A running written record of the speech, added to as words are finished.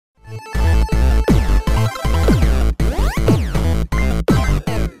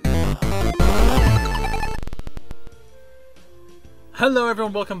Hello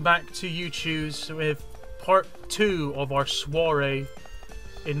everyone, welcome back to YouChoose with part 2 of our soiree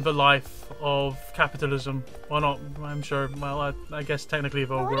in the life of capitalism. Well, not, I'm sure, well, I guess technically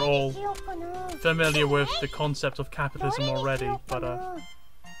though, we're all familiar with the concept of capitalism already, but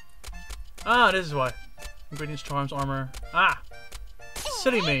this is why. Ingredients, charms, armor.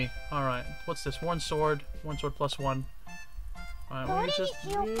 Silly me. Alright, what's this? One sword plus one. Alright,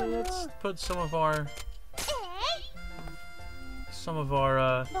 let's put some of our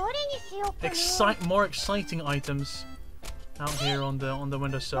more exciting items out here on the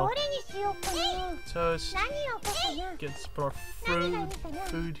windowsill. Toast. Put our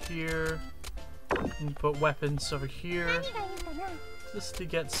food here. And put weapons over here. Just to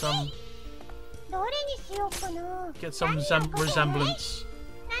get some resemblance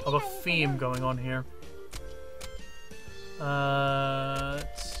of a theme going on here.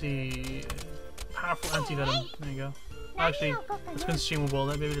 Let's see. Powerful anti-venom. There you go. Actually, it's consumable.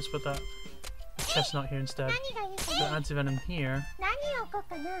 Let me just put that chestnut here instead. The anti-venom here.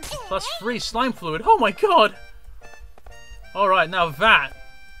 Plus free slime fluid. Oh my god! Alright, now that,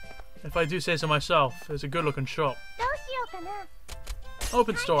 if I do say so myself, is a good looking shop.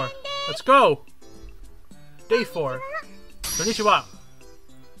 Open store. Let's go! Day 4. Konnichiwa!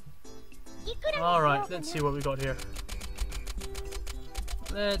 Alright, let's see what we got here.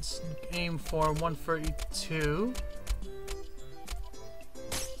 Let's aim for 132.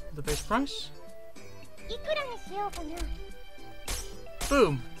 The base price.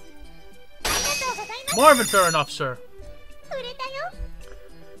 Boom! More than fair enough, sir.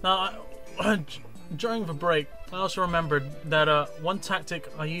 Now, during the break, I also remembered that one tactic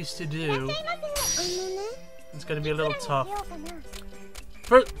I used to do. It's going to be a little tough.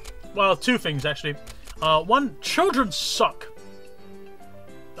 Well, two things actually. One, children suck.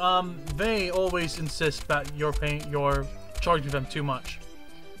 They always insist that you're charging them too much.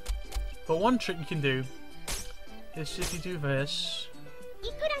 But one trick you can do is if you do this,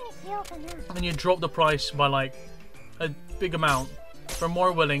 and then you drop the price by like a big amount, they're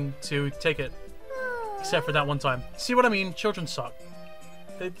more willing to take it. Except for that one time. See what I mean? Children suck.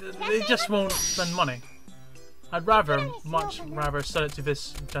 They just won't spend money. I'd much rather sell it to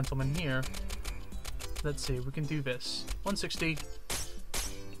this gentleman here. Let's see, we can do this. 160.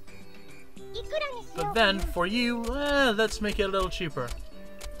 But then, for you, let's make it a little cheaper.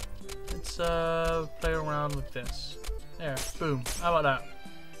 Let's play around with this. There, boom. How about that?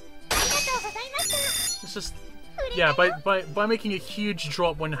 It's just, yeah, by making a huge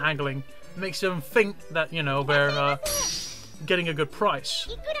drop when haggling, it makes them think that, you know, they're getting a good price.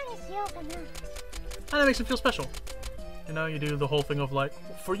 And it makes them feel special. You know, you do the whole thing of like,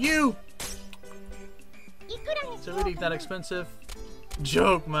 for you! Is it really that expensive?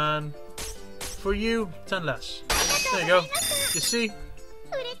 Joke, man. For you, 10 less. There you go. You see?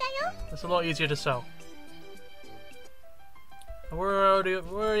 That's a lot easier to sell. And we're already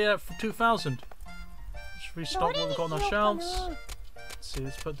at 2,000. Let's restock what we've got on our shelves. Let's see,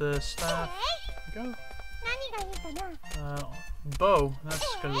 let's put the staff. There we go. Bow.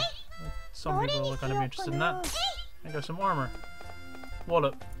 That's gonna be, some people are gonna be interested in that. There goes some armor.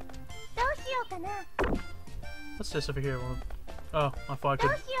 Wallet. What's this over here? Oh, I thought I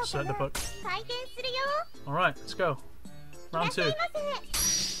could select the book. Alright, let's go. Round 2.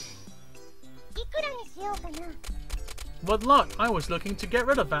 What luck! I was looking to get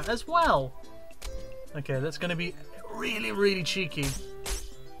rid of that as well! Okay, that's gonna be really, really cheeky.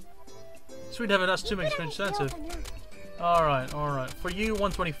 Sweet heaven, that's too much expensive. Alright, alright. For you,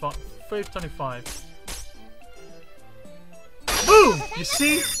 125. 525. Boom! You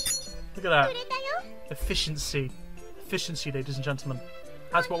see? Look at that. Efficiency. Efficiency, ladies and gentlemen.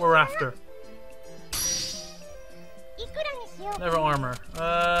 That's what we're after. Never armor.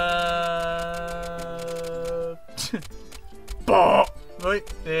 Bah! Right?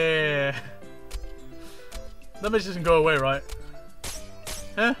 Yeah. That much doesn't go away, right?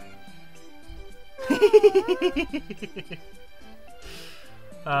 Huh?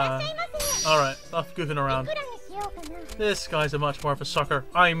 Alright, enough goofing around. This guy's a much more of a sucker.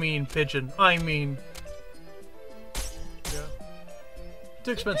 I mean pigeon. I mean... Yeah.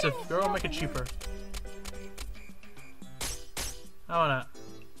 Too expensive. Girl, make it cheaper. How about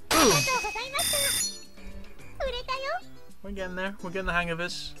that? Boom! We're getting there. We're getting the hang of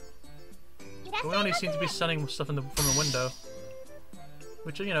this. But we only seem to be selling stuff from the window.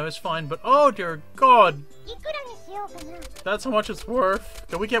 Which, you know, is fine, but oh dear god! That's how much it's worth.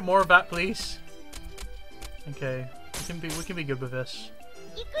 Can we get more of that, please? Okay, we can be good with this.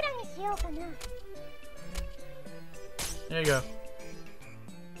 There you go.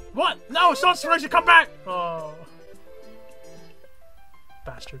 What? No, it's not supposed to come back! Oh.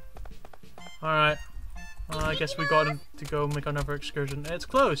 Bastard. Alright. I guess we got to go make another excursion. It's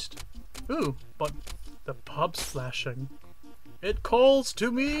closed! Ooh, but the pub's flashing. It calls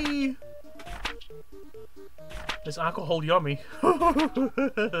to me! Is alcohol yummy?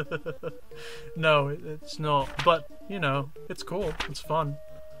 No, it's not. But, you know, it's cool. It's fun.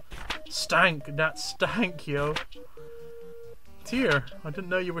 Stank! That stank, yo! Tear, I didn't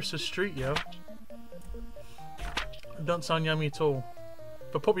know you were so street, yo. Don't sound yummy at all.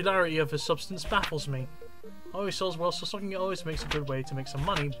 The popularity of his substance baffles me. Always sells well, so sucking it always makes a good way to make some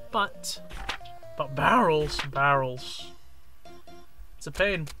money, but barrels. It's a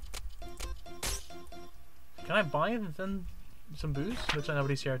pain. Can I buy then some booze? Looks like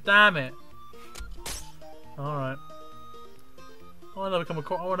nobody's here. Damn it! Alright. I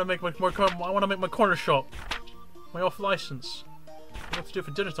want to make my corner shop. My off license. What to do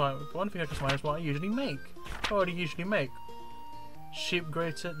for dinner time? One thing I can mind is what I usually make. What do you usually make? Sheep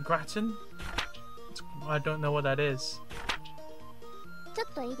gratin? I don't know what that is.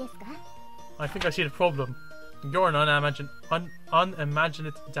 I think I see the problem. You're an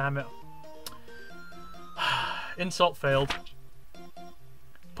unimaginative. Damn it. Insult failed.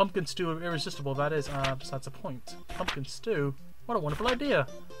 Pumpkin stew irresistible, that is. Besides the point. Pumpkin stew? What a wonderful idea.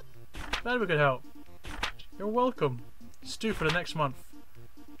 That would be good help. You're welcome. Stew for the next month.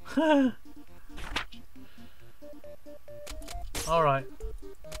 Alright.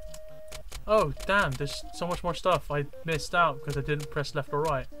 Oh, damn, there's so much more stuff. I missed out because I didn't press left or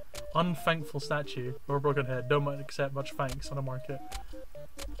right. Unthankful statue or a broken head. Don't accept much thanks on the market.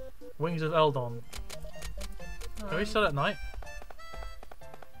 Wings of Eldon. Can we sell at night?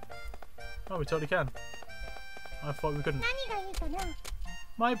 Oh, we totally can. I thought we couldn't.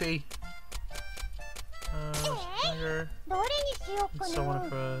 Might be. Tiger. So one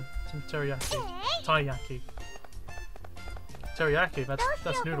for some teriyaki. Taiyaki. Teriyaki, that's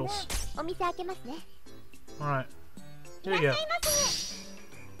noodles. Alright. Here you go.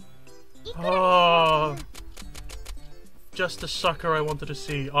 Oh, just the sucker I wanted to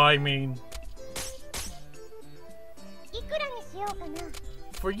see. I mean,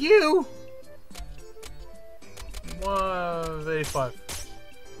 for you, 185.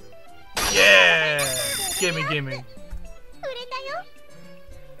 Yeah, gimme.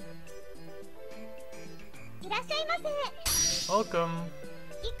 Welcome.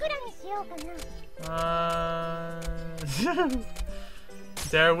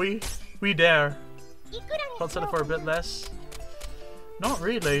 Dare we? We dare. I'll sell it for a bit less. Not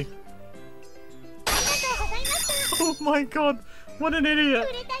really. Oh my god, what an idiot!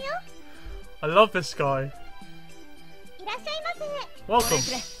 I love this guy. Welcome.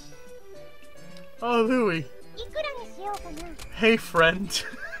 Oh, Louis. Hey, friend.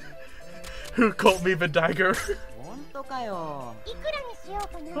 Who caught me the dagger?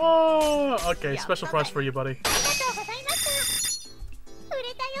 Oh, okay, special price for you, buddy.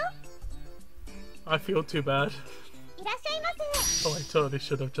 I feel too bad. Oh, I totally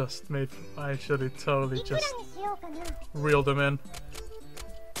should have just made. I should have totally just reeled him in.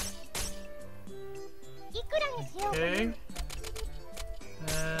 Okay.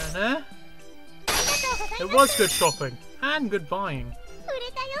 It was good shopping and good buying.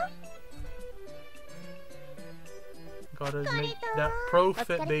 Gotta make that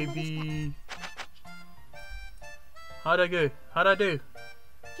profit, baby. How'd I go? How'd I do?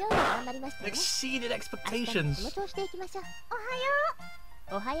 Exceeded expectations.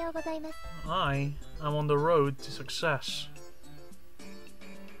 I am on the road to success.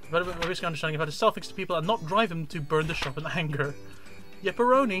 But a risk understanding if I had to sell things to people and not drive them to burn the shop in anger.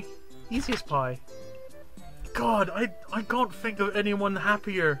 Yepperoni, easy as pie. God, I can't think of anyone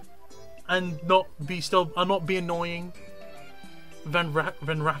happier and not be annoying than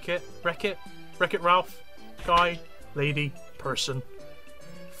Wreck-It Ralph, guy, lady, person,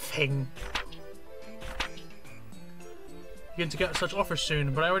 thing. You're going to get such offers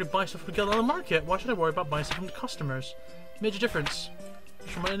soon, but I already buy stuff from the guild on the market. Why should I worry about buying stuff from the customers? Major difference.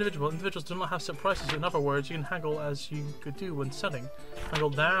 From an individual. Individuals do not have set prices. In other words, you can haggle as you could do when selling.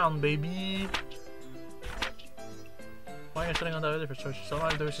 Haggle down, baby. Why are you selling on the other different choices? So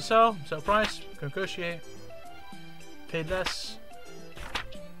there is to sell, set a price, negotiate, pay less,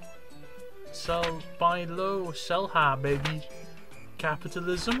 sell, buy low, sell high, baby.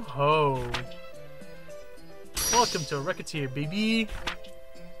 Capitalism, ho. Welcome to Recettear, baby.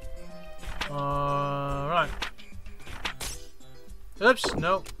 Right. Oops,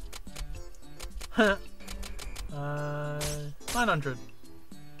 no. 900.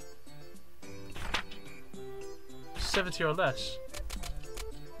 70 or less.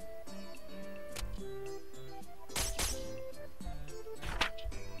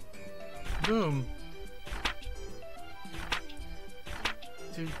 Boom.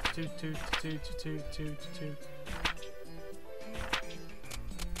 Two.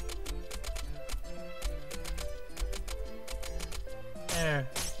 There.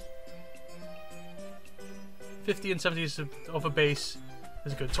 50 and 70 of a base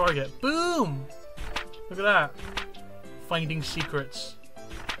is a good target. Boom! Look at that. Finding secrets.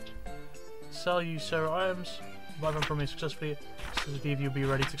 Sell you several items. Buy them from me successfully. So the DV will be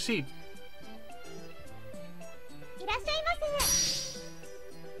ready to succeed.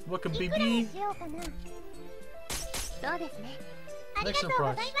 Welcome, baby. Excellent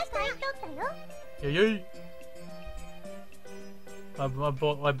price. Yay! I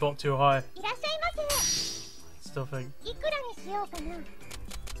bought too high. Still think.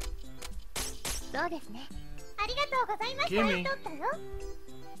 Gimme.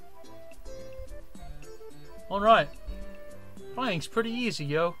 Alright. Flying's pretty easy,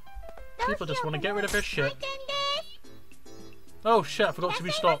 yo. People just want to get rid of their shit. Oh shit, I forgot to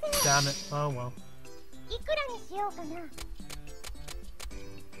restock. Damn it. Oh well.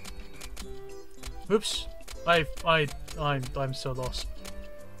 Oops. I'm so lost.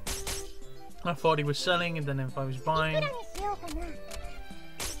 I thought he was selling, and then if I was buying.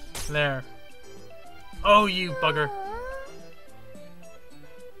 There. Oh, you bugger.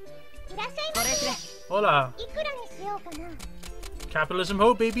 Hola. Capitalism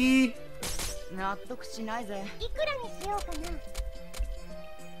ho, baby.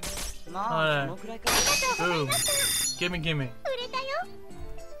 Alright. Boom. Gimme.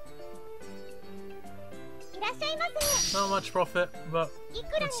 Not much profit, but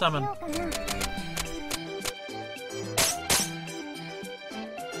let's summon.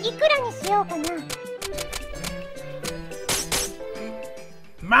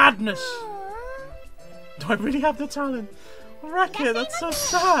 Madness! Do I really have the talent? Wreck it, that's so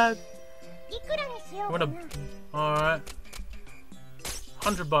sad! What a... Alright.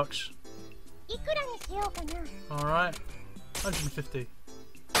 $100. Alright. 150.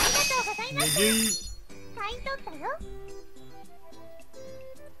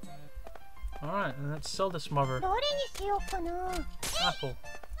 Alright, and let's sell this mother. Apple.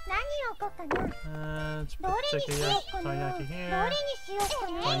 Let's put Taiyaki here.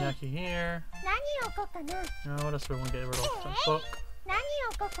 Taiyaki here. What else do we want to get rid of? Some book. And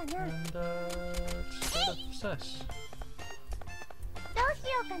let's go to Obsess.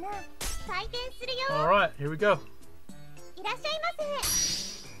 Alright, here we go.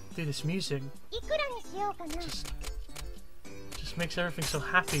 Dude, this music just makes everything so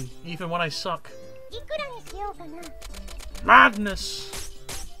happy, even when I suck. Madness!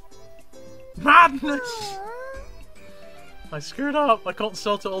 Madness! I screwed up. I can't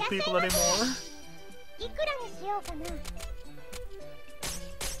sell to old people anymore.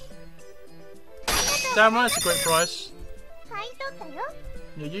 Damn right, it's a great price.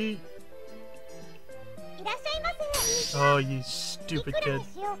 Yeah. Oh, you stupid kid.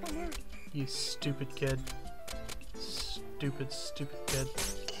 You stupid kid. Stupid kid.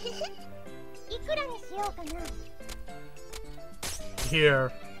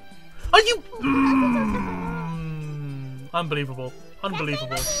 Here. Are you? Unbelievable.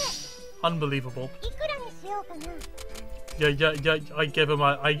 Yeah. I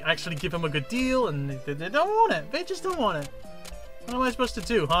actually give him a good deal, and they don't want it. They just don't want it. What am I supposed to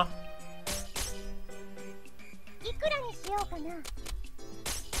do, huh?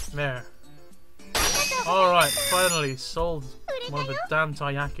 There. Alright, finally sold one of the damn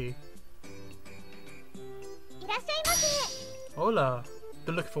Taiyaki. Hola.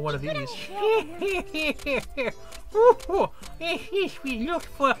 Been looking for one of these. We look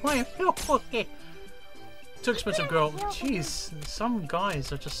for one. Too expensive, girl. Jeez, some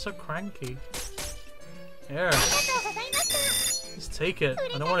guys are just so cranky. Here. Just take it.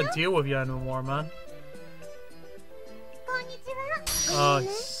 I don't want to deal with you anymore, man. Oh, you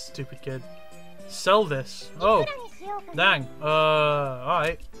stupid kid. Sell this. Oh. Dang.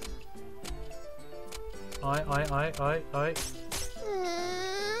 Alright. Alright.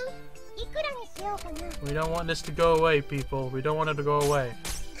 We don't want this to go away, people. We don't want it to go away.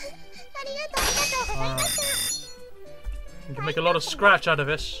 Alright. We can make a lot of scratch out of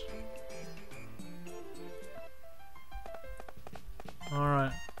this.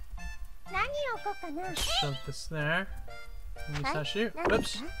 Alright. Shove this there. Use that shoot.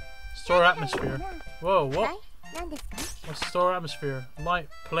 Oops. Store atmosphere. Whoa, what? What's store atmosphere? Light,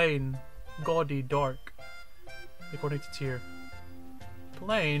 plain, gaudy, dark. According to tier.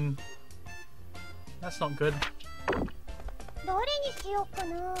 Plain? That's not good.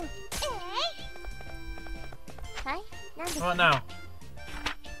 What now?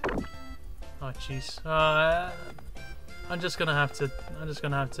 Oh jeez. I'm just gonna have to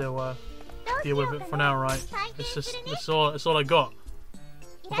deal with it for now, right? It's all I got.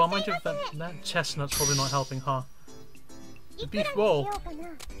 Well, mind you, that chestnut's probably not helping, huh? The beef bowl.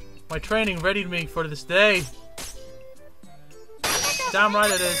 My training readied me for this day. Damn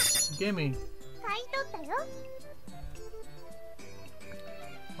right it is. Gimme.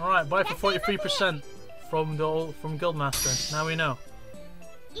 Alright, buy for 43% from Guildmaster. Now we know.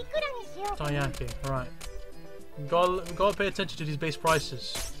 Taiyaki, right. We gotta pay attention to these base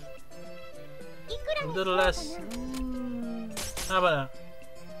prices. A little less. How about that?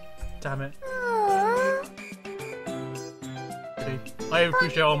 Damn it. I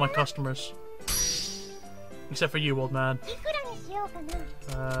appreciate all my customers. Except for you, old man.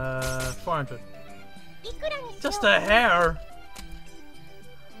 400. Just a hair!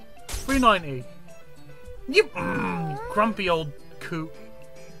 390. You grumpy old coot.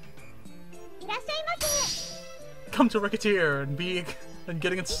 Come to Recettear and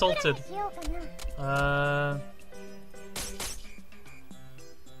getting insulted. Can't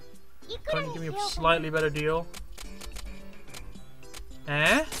you give me a slightly better deal?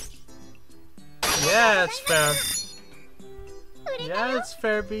 Eh? Yeah, it's fair. Yeah, it's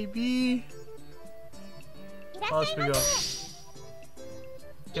fair, baby. What else we got?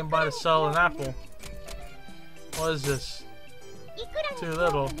 Can buy to sell an apple. What is this? Too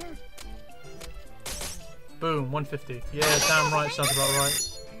little. Boom, 150. Yeah, damn right, sounds about right.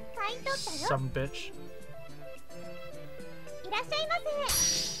 Some bitch.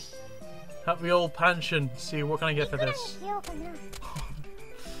 Help me old pension. See, what can I get for this?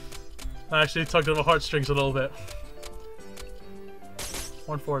 I actually tugged on my heartstrings a little bit.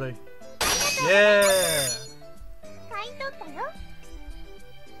 140. Yeah!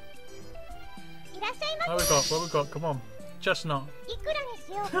 What we got? Come on. Chestnut.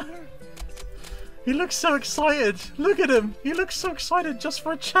 He looks so excited. Look at him. He looks so excited just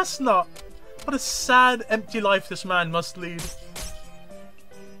for a chestnut. What a sad, empty life this man must lead.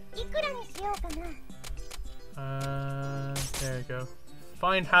 There you go.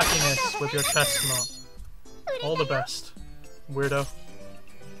 Find happiness with your chestnut. All the best, weirdo.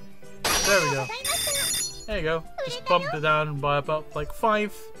 There we go. There you go. Just bumped it down by about like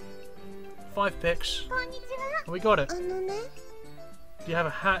five picks. And we got it. Do you have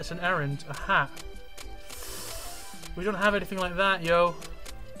a hat? It's an errand. A hat. We don't have anything like that, yo.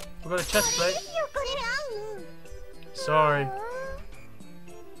 We got a chest plate. Sorry.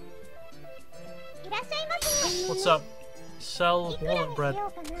 What's up? Sell walnut bread.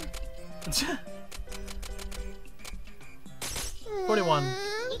 41.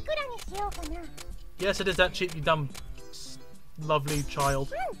 Yes, it is that cheap, you dumb, lovely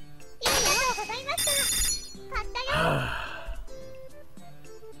child.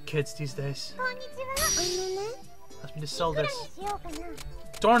 Kids these days. Ask me to sell this.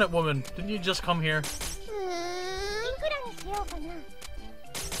 Darn it, woman! Didn't you just come here?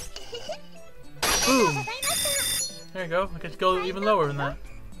 Boom! There you go. I could go even lower than that.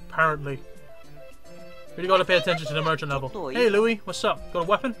 Apparently. Really gotta pay attention to the merchant level. Hey, Louis, what's up? Got a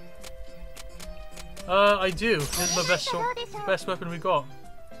weapon? I do. This is the best weapon we got.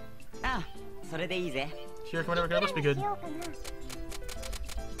 Here, come on, that must be good.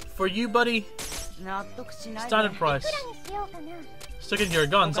 For you, buddy, standard price. Sticking to your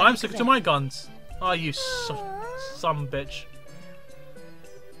guns. I'm sticking to my guns. Oh, you some bitch.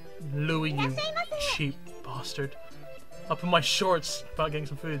 Louis, you cheap bastard. Up in my shorts about getting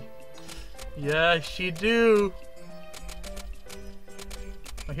some food. Yes, you do.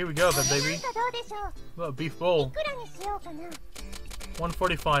 Oh, here we go then, baby. What a beef bowl.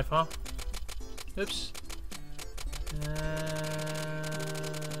 145, huh? Oops.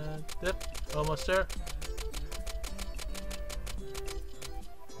 Yep, almost there.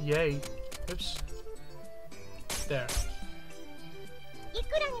 Yay. Oops. There.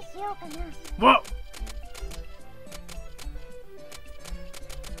 Whoa!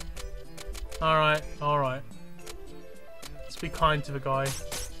 Alright, alright. Let's be kind to the guy.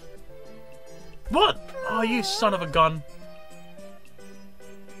 What? Oh, you son of a gun.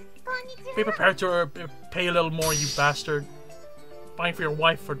 Be prepared to pay a little more, you bastard. Buying for your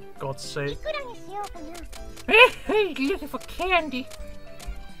wife, for God's sake. Hey, looking for candy.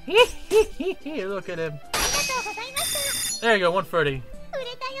 Look at him. There you go, 130.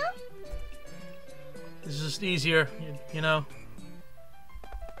 This is just easier, you know.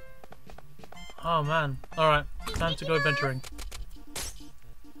 Oh man. Alright, time to go adventuring.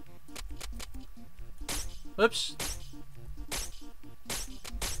 Oops.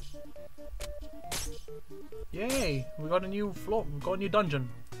 Yay! We got a new floor. We got a new dungeon.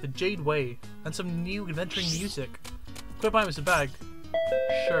 The Jade Way. And some new adventuring music. Quit buying us a bag.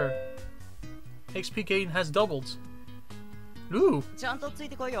 Sure. XP gain has doubled. Ooh!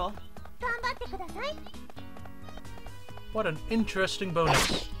 What an interesting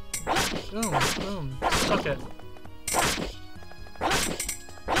bonus. Boom, boom. Suck it.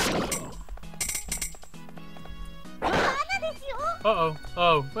 Uh-oh.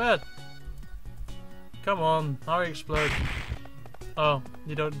 Oh, bad. Come on, hurry, explode. Oh,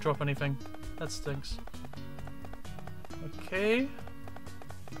 you don't drop anything. That stinks. Okay.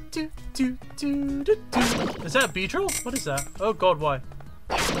 Is that a beetle? What is that? Oh god, why?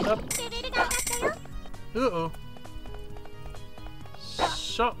 Uh-oh.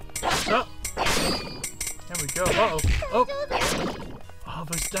 Shut. There we go. Uh-oh. Oh. Oh,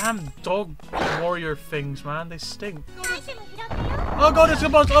 those damn dog warrior things, man. They stink. Oh god, it's a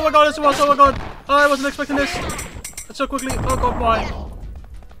boss! Oh my god, it's a boss! Oh my god! Oh, I wasn't expecting this! So quickly! Oh god, why?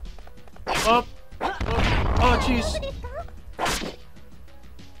 Oh! Oh, jeez!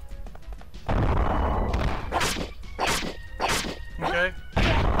 Okay.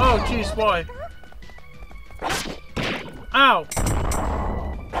 Oh, jeez, why? Ow!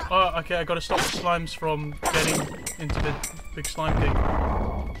 Oh, okay, I gotta stop the slimes from getting into the big slime king.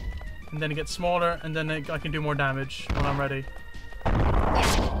 And then it gets smaller, and then I can do more damage when I'm ready.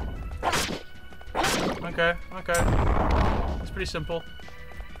 Okay, okay. It's pretty simple.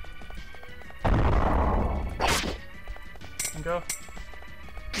 And go.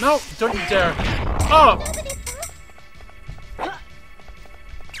 No! Don't you dare! Oh!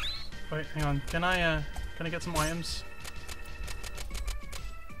 Wait, hang on. Can I get some items?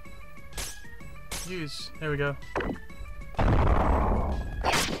 Use. There we go.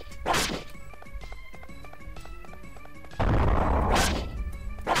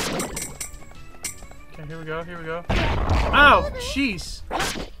 Okay, here we go, here we go. Ow! Jeez!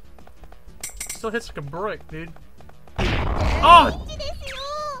 Still hits like a brick, dude. Oh!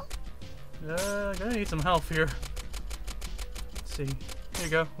 Gonna need some health here. Let's see. Here you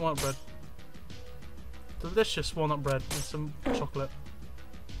go, walnut bread. Delicious walnut bread with some chocolate.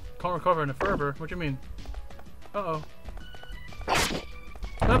 Can't recover in a fervor. What do you mean? Uh-oh.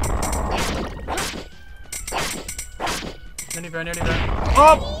 Up. Nearly there, nearly there.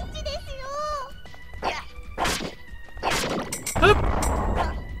 Oh! Up!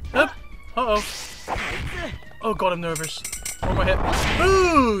 Up! Uh-oh. Oh god, I'm nervous. One more hit.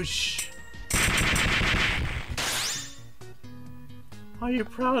 Boosh! Are you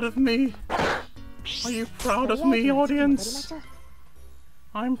proud of me? Are you proud of me, audience?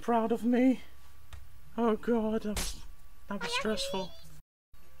 I'm proud of me. Oh god, that was stressful.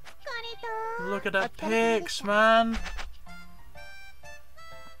 Look at that pics, man.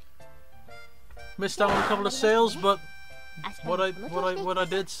 Missed out on a couple of sales, but what I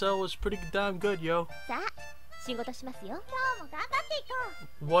did sell was pretty damn good, yo.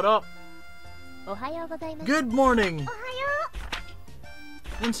 What up? Good morning.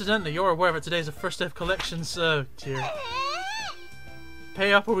 Incidentally, you're aware that today's the first day of collections, so dear.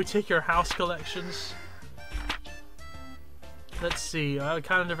 Pay up or we take your house collections. Let's see, I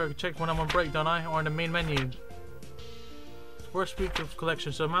kind of never check when I'm on break, don't I? Or in the main menu. Worst week of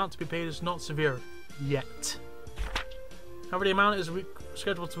collection, so amount to be paid is not severe. Yet. However, the amount is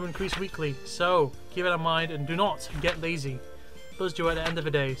scheduled to increase weekly, so keep it in mind and do not get lazy. Bills due at the end of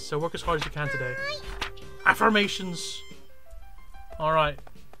the day, so work as hard as you can today. Affirmations! Alright.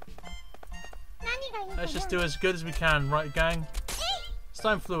 Let's just do as good as we can, right gang?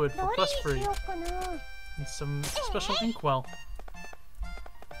 Slime fluid for +3. And some special inkwell.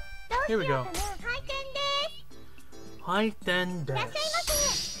 Here we go. Hi then des.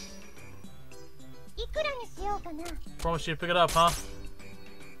 Promise you to pick it up, huh?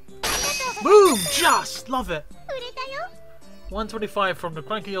 Boom! Just! Love it! 125 from the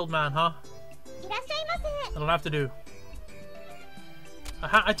cranky old man, huh? That'll have to do.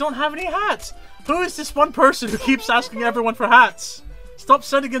 I don't have any hats! Who is this one person who keeps asking everyone for hats? Stop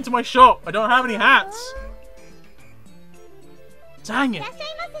sending into my shop! I don't have any hats! Dang it!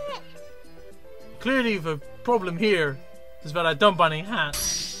 Clearly the problem here is that I don't buy any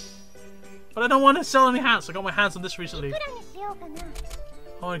hats. But I don't want to sell any hats. I got my hands on this recently.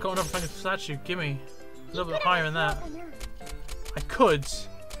 Oh, I got another fucking statue. Gimme. A little bit higher than that. I could.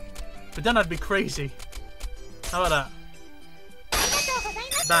 But then I'd be crazy. How about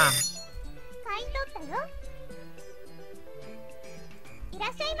that? Bam.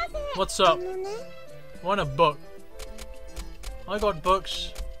 What's up? I want a book. I got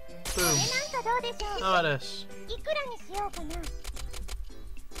books. Boom. How about this?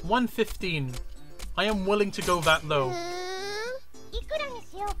 115. I am willing to go that low.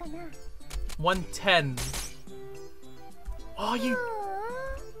 110. Oh, you...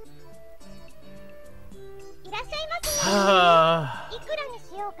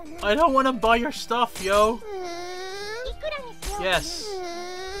 I don't want to buy your stuff, yo. Yes.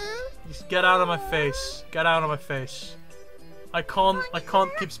 Just get out of my face. Get out of my face. I can't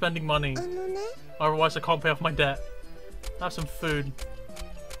keep spending money. Otherwise I can't pay off my debt. Have some food.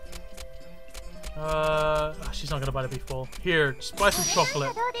 She's not gonna buy the beef bowl. Here, just buy some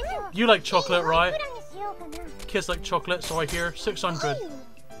chocolate. You like chocolate, right? Kids like chocolate, so I hear 600.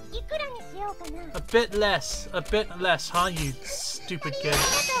 A bit less, huh, you stupid kid?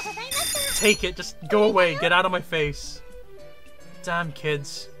 Take it, just go away, get out of my face. Damn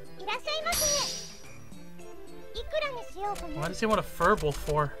kids. Why does he want a furball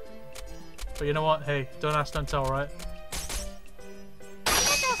for? But you know what? Hey, don't ask, don't tell, right?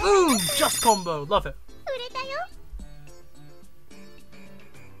 Ooh, just combo, love it.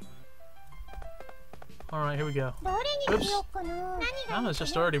 Alright, here we go. Oops. Oh, it's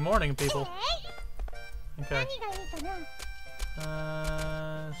just already morning, people. Okay.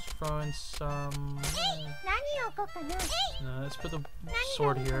 Let's throw in some... No, let's put the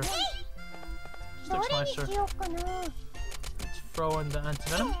sword here. Just looks nicer. Let's throw in the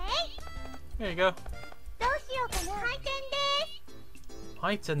anti-venom. There you go.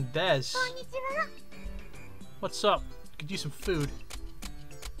 Height and Des. What's up? Could use some food.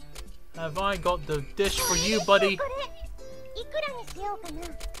 Have I got the dish for you, buddy?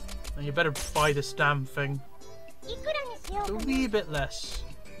 And you better buy this damn thing. A wee bit less.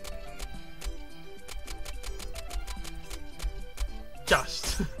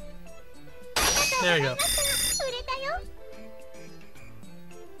 Just. There you go.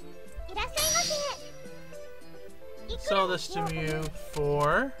 Sell this to you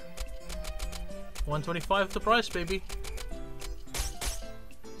for 125 the price, baby.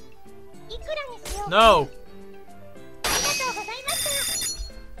 No!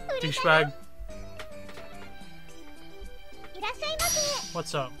 Douchebag.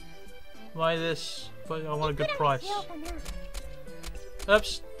 What's up? Buy this, but I want a good price.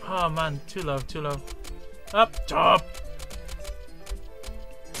 Oops. Oh man, too low, too low. Up top!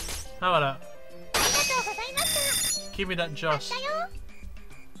 How about that? Give me that just.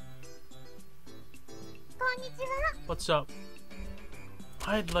 What's up?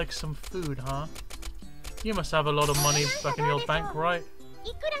 I'd like some food, huh? You must have a lot of money back in your bank, right?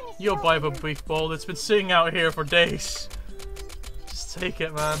 You'll buy the beef bowl. It's been sitting out here for days. Just take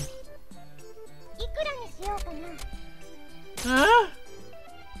it, man. Huh?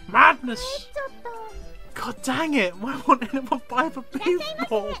 Madness! God dang it! Why won't anyone buy the beef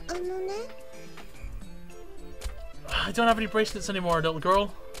bowl? I don't have any bracelets anymore, little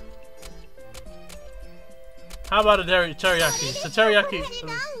girl. How about a teriyaki? It's a teriyaki.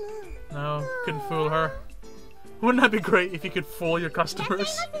 No, couldn't fool her. Wouldn't that be great if you could fool your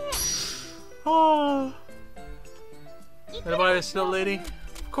customers? Oh. Can I buy this little lady?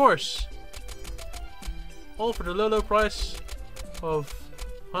 Of course. All for the low price of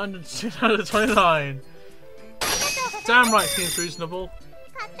 129. Damn right, seems reasonable.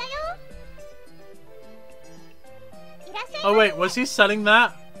 Oh wait, was he selling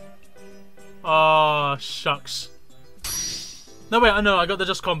that? Oh, shucks. No, wait, I know, I got the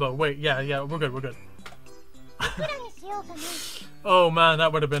just combo. Wait, yeah, we're good, we're good. Oh man,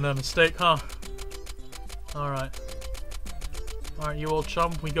 that would have been a mistake, huh? Alright. Alright, you old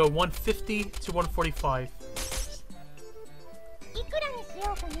chum, we go 150 to 145.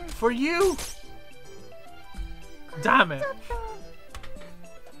 For you! Damn it!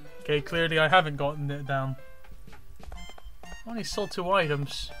 Okay, clearly I haven't gotten it down. Only sold 2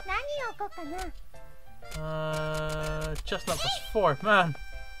 items. Chestnut plus 4, man.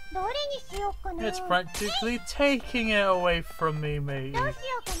 It's practically taking it away from me, mate.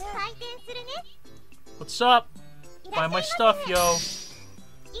 What's up? Buy my stuff, yo.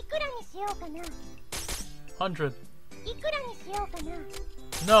 100.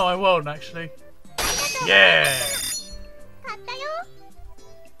 No, I won't actually. Yeah.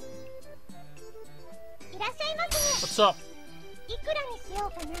 What's up?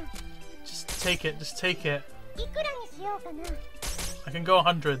 Just take it, just take it. I can go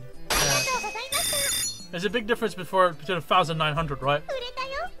 100. Yeah. There's a big difference between 1,900, right?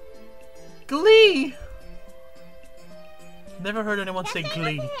 Glee! Never heard anyone say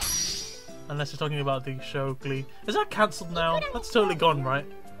Glee. Unless you're talking about the show Glee. Is that cancelled now? That's totally gone, right?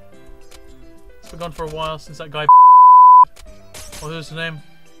 It's been gone for a while since that guy. What was his name?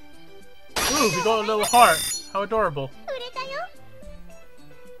 Ooh, we got a little heart. How adorable.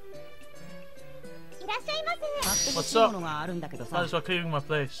 What's up? Might as well cleaning my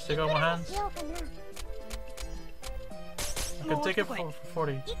place. Take out my hands. I can take it for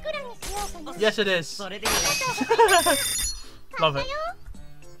 40. Yes, it is. Love it.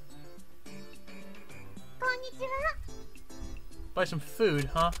 Buy some food,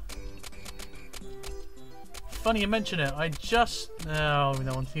 huh? Funny you mention it. I just... No,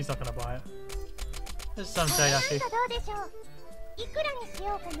 he's not gonna buy it. This is some teriyaki.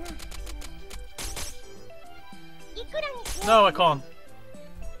 No, I can't.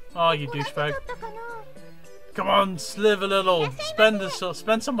 Oh, you douchebag. Come on, live a little.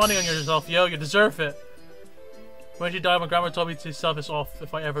 Spend some money on yourself, yo. You deserve it. When she died, my grandma told me to sell this off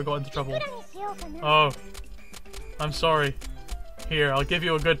if I ever got into trouble. Oh, I'm sorry. Here, I'll give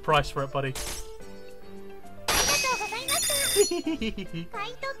you a good price for it, buddy.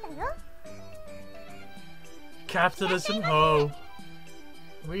 Capitalism? Oh.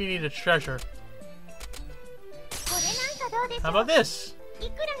 We need a treasure. How about this?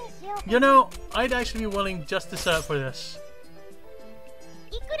 You know, I'd actually be willing just to set up for this.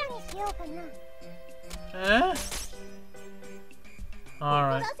 Eh?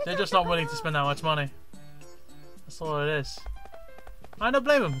 Alright, they're just not willing to spend that much money. That's all it is. I don't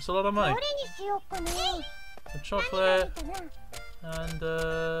blame them, it's a lot of money. The chocolate, and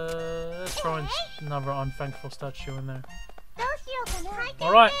let's throw in another unthankful statue in there.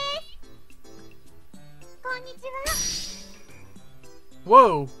 Alright.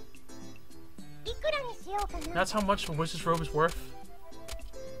 Whoa! That's how much the wizard's robe is worth?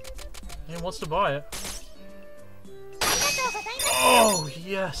 He wants to buy it. Oh,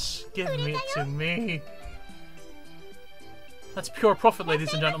 yes! Give it to me! That's pure profit,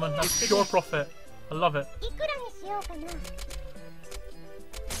 ladies and gentlemen. That's pure profit. I love it.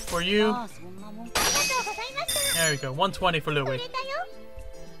 For you. There we go. 120 for Louis.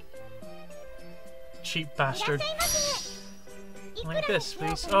 Cheap bastard. Like this,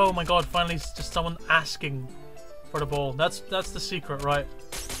 please. Oh my god, finally just someone asking for the bowl. That's the secret, right?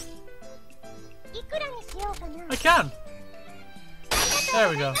 I can! There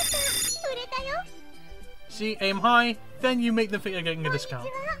we go. See, aim high, then you make them think you're getting a discount.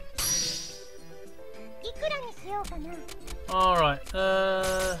 Alright,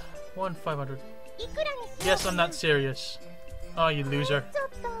 1,500. Yes, I'm not serious. Oh, you loser.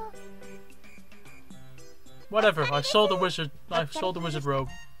 Whatever, I sold the wizard robe.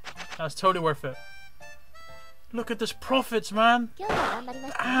 That's totally worth it. Look at this profits, man!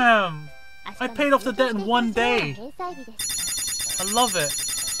 Damn! I paid off the debt in one day! I love it!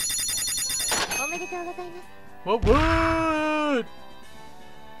 What?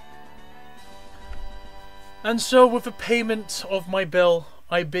 And so, with the payment of my bill,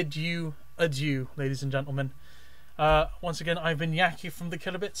 I bid you adieu, ladies and gentlemen. Once again, I've been Yaki from the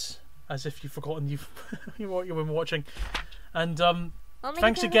Kilobits, as if you've forgotten you've been watching. And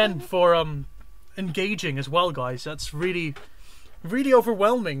thanks again for engaging as well, guys. That's really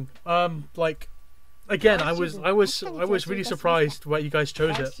overwhelming. Like, again, I was really surprised why you guys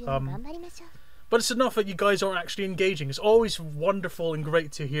chose it. But it's enough that you guys are actually engaging. It's always wonderful and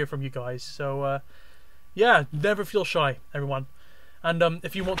great to hear from you guys. So yeah, never feel shy, everyone. And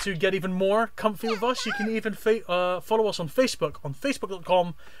if you want to get even more comfy with us, you can even follow us on Facebook, on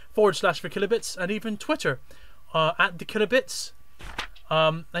facebook.com/thekilobits, and even Twitter at thekilobits.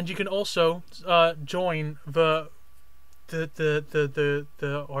 And you can also join our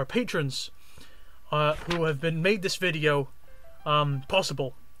patrons who have made this video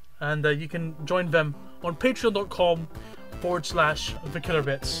possible, and you can join them on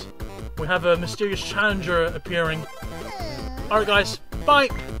patreon.com/thekilobits. We have a mysterious challenger appearing. Alright guys, bye!